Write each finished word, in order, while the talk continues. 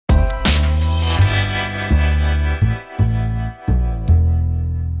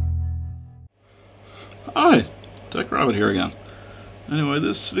TechRabbit here again. Anyway,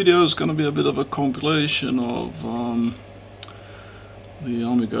 this video is going to be a bit of a compilation of the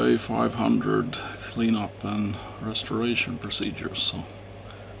Amiga A500 cleanup and restoration procedures, so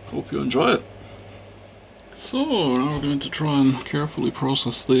hope you enjoy it. So now we're going to try and carefully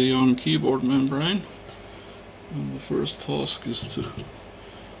process the keyboard membrane, and the first task is to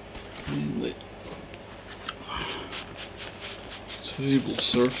clean the table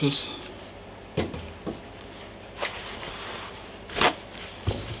surface.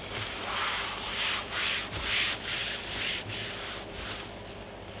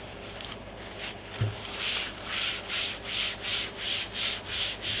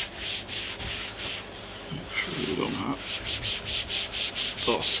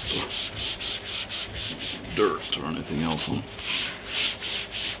 Dust or dirt or anything else on.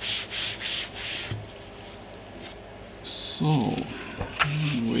 So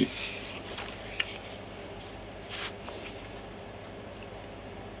we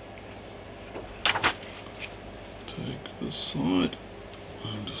take this side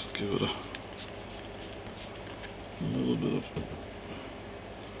and just give it a little bit of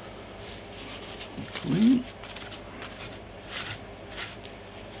a clean.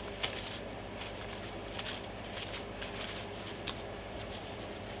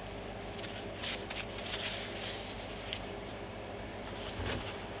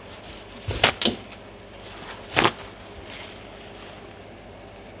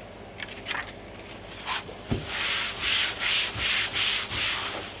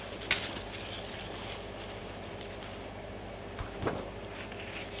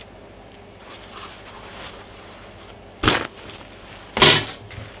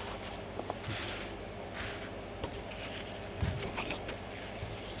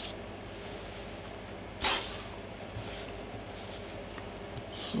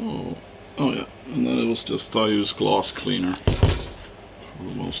 So, oh yeah, and then it was just, I use glass cleaner. For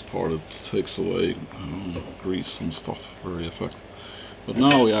the most part it takes away grease and stuff very effective. But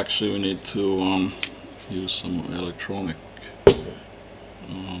now we need to use some electronic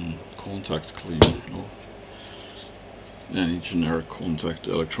contact cleaner. Or any generic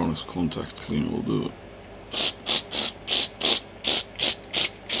electronics contact cleaner will do it.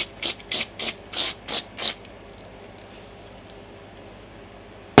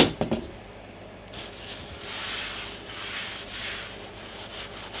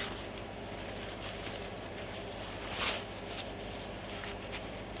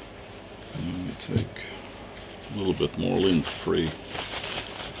 Take a little bit more lint-free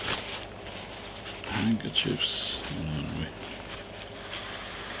handkerchiefs, and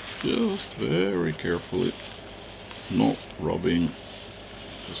we just very carefully, not rubbing,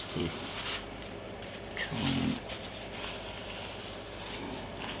 just to try and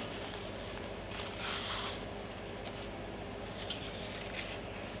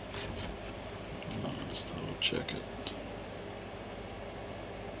just have a check it.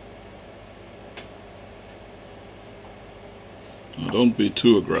 Now, don't be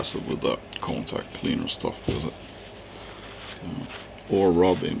too aggressive with that contact cleaner stuff, because it, or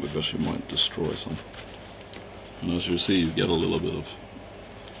rubbing, because you might destroy some. And as you see, you get a little bit of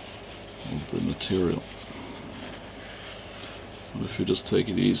the material. But if you just take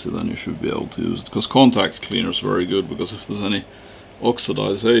it easy, then you should be able to use it. Because contact cleaner is very good, because if there's any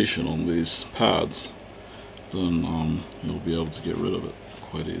oxidization on these pads, then you'll be able to get rid of it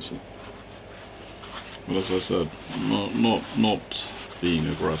quite easily. But as I said, not being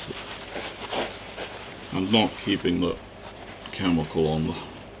aggressive, and not keeping the chemical on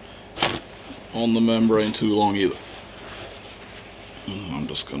the membrane too long either. And I'm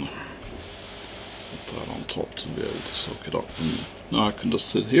just gonna put that on top to be able to soak it up. And now I can just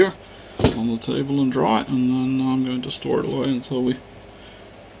sit here on the table and dry it, and then I'm going to store it away until we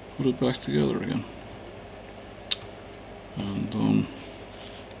put it back together again. And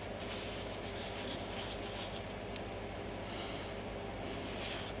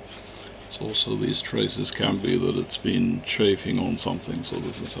also, these traces can be that it's been chafing on something, so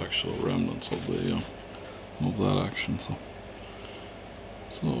this is actual remnants of the of that action. So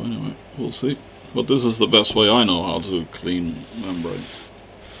anyway, we'll see. But this is the best way I know how to clean membranes,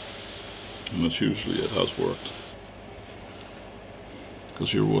 and it's usually it has worked.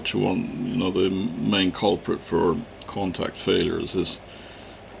 Because what you want, the main culprit for contact failures is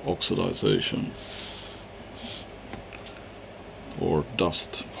oxidization, or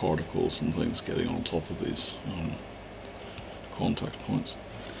dust particles and things getting on top of these contact points.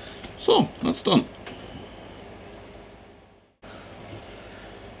 So that's done.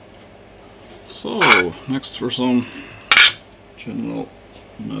 So next for some general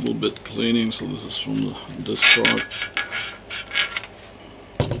metal bit cleaning. So this is from the disk drive.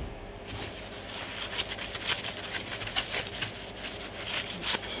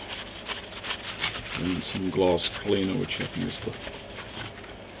 And some gloss cleaner, which I think is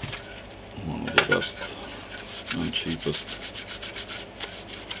one of the best and cheapest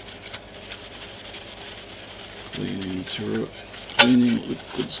cleaning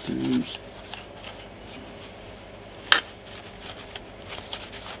liquids to use.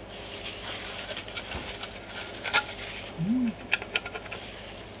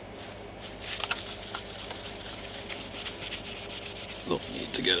 Don't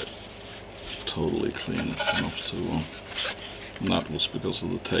need to get it totally clean. It's enough to, and that was because of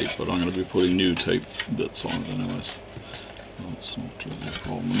the tape, but I'm going to be putting new tape bits on it anyways. That's not really a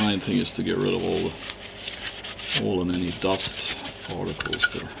problem. The main thing is to get rid of all and any dust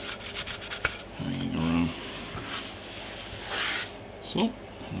particles that are hanging around. So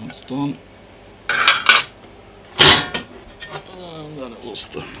that's done. And then it was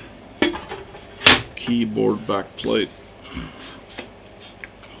the keyboard back plate.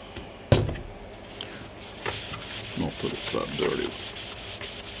 Not that it's that dirty.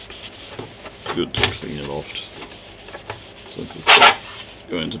 Good to clean it off, just since it's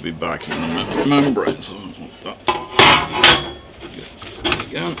going to be backing the membrane, so I don't want that. Get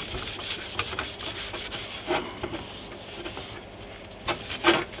again.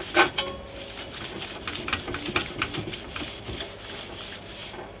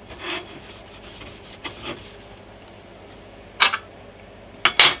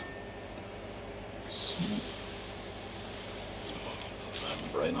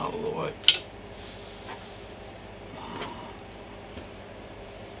 Right out of the way.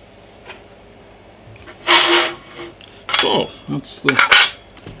 So that's the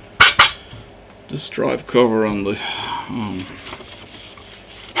disk drive cover on the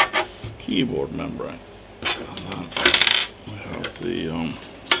keyboard membrane. And then we have the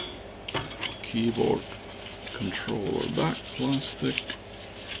keyboard controller back plastic.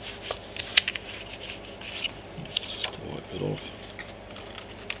 Just wipe it off.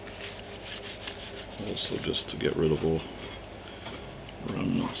 Also just to get rid of all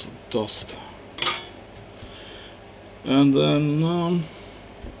remnants of dust. And then,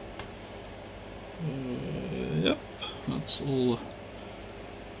 yep, that's all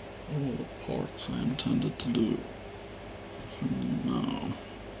the parts I intended to do for now.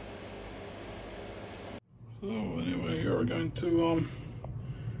 So anyway, you're going to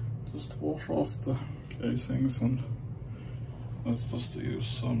just wash off the casings, and that's just to use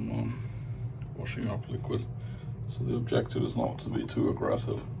some washing up liquid. So the objective is not to be too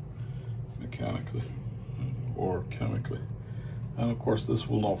aggressive mechanically or chemically. And of course this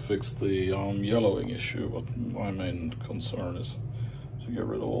will not fix the yellowing issue, but my main concern is to get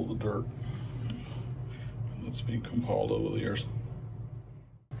rid of all the dirt that's been compiled over the years.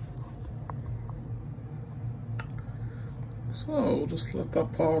 So just let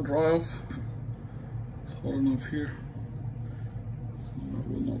that power dry off. It's hot enough here, so that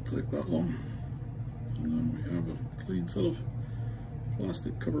will not take that long. And then we have a clean set of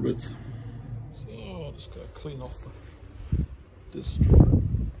plastic cover bits. So I'll just gotta clean off the disk drive.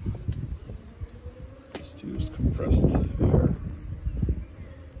 Just use compressed air,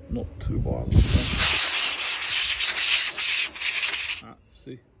 not too violent.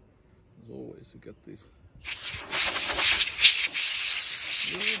 See, as always you get these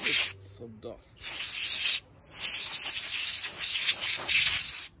little bits of dust.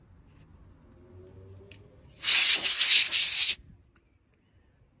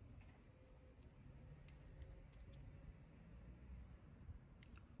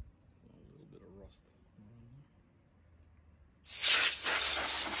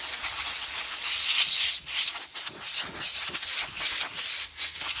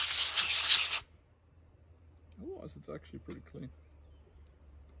 Otherwise it's actually pretty clean.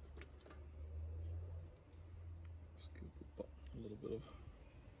 Just give the button a little bit of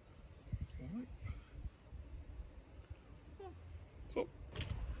wipe. So,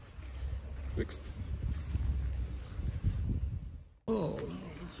 fixed. Oh,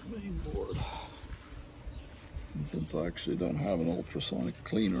 it's main board. And since I actually don't have an ultrasonic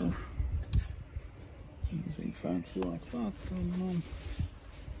cleaner, anything fancy like that, then I'm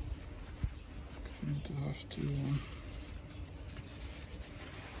going to have to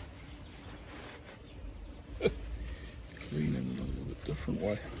clean it in a little bit different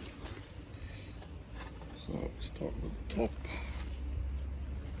way. So we start with the top.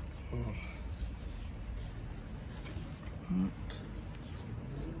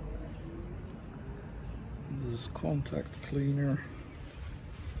 This is contact cleaner.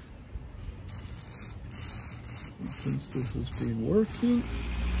 since this has been working,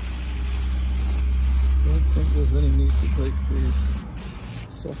 I don't think there's any need to take these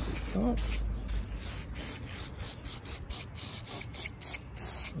sockets out.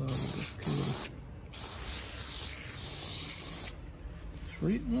 So we'll just give it a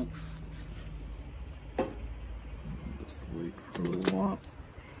treatment. Just wait for a little while.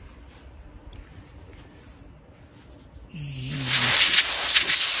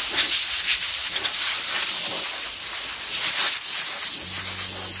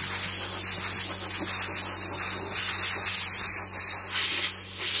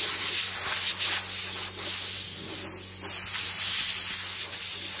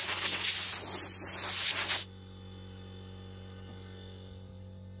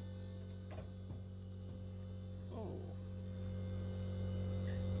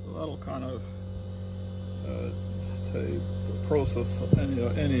 So that'll kind of process any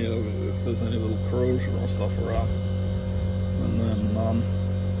of it if there's any little corrosion or stuff around, and then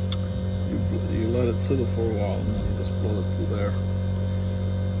you let it sit for a while, and then you just blow it through there.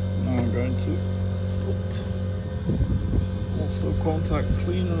 Now I'm going to put also contact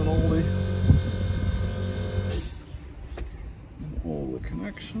cleaner in all the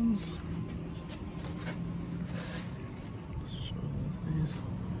connections. Let's show these.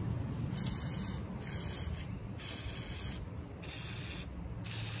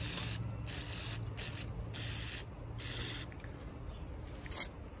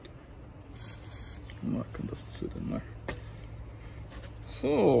 And that can just sit in there.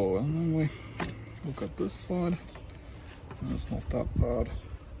 So, and then we look at this side, and it's not that bad.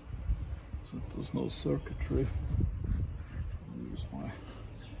 Since there's no circuitry, I'll use my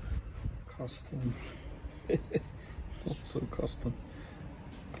custom, not so custom,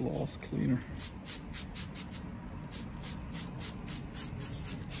 glass cleaner.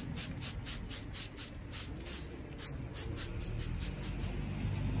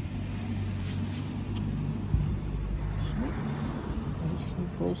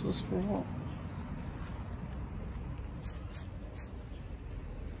 Process for a while.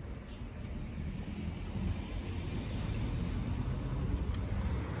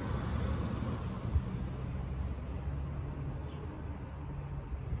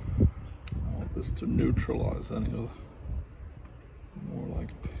 I want this to neutralize any of the more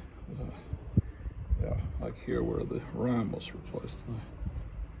like yeah, like here where the RAM was replaced.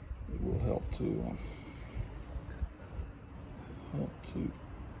 It will help to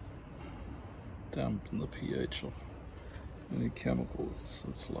dampen the pH of any chemical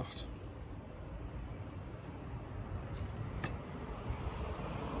that's left.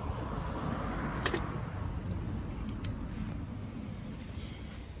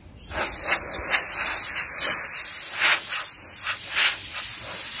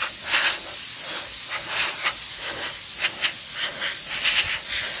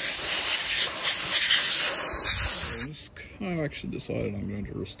 I've actually decided I'm going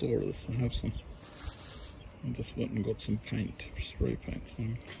to restore this. I just went and got some paint, spray paint, so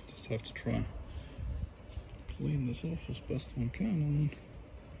I just have to try and clean this off as best I can and then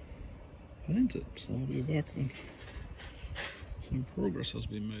paint it. So I'll be back when some progress has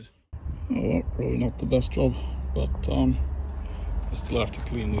been made. Oh well, probably not the best job, but I still have to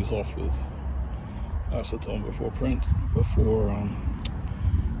clean these off with acetone before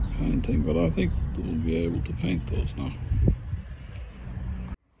painting, but I think we'll be able to paint those now.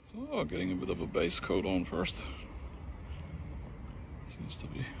 So, getting a bit of a base coat on first. Seems to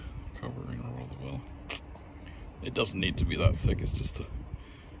be covering rather well. It doesn't need to be that thick, it's just to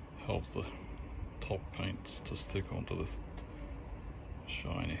help the top paint to stick onto this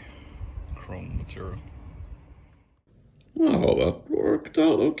shiny chrome material. Well, that worked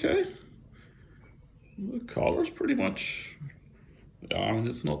out okay. The color's pretty much, yeah, I mean,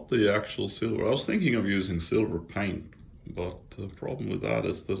 it's not the actual silver. I was thinking of using silver paint, but the problem with that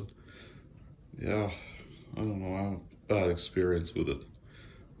is that, yeah, I don't know, I have a bad experience with it.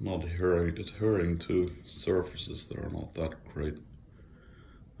 Not adhering to surfaces that are not that great.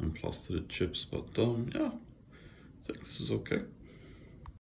 And plus to the chips, but yeah, I think this is okay.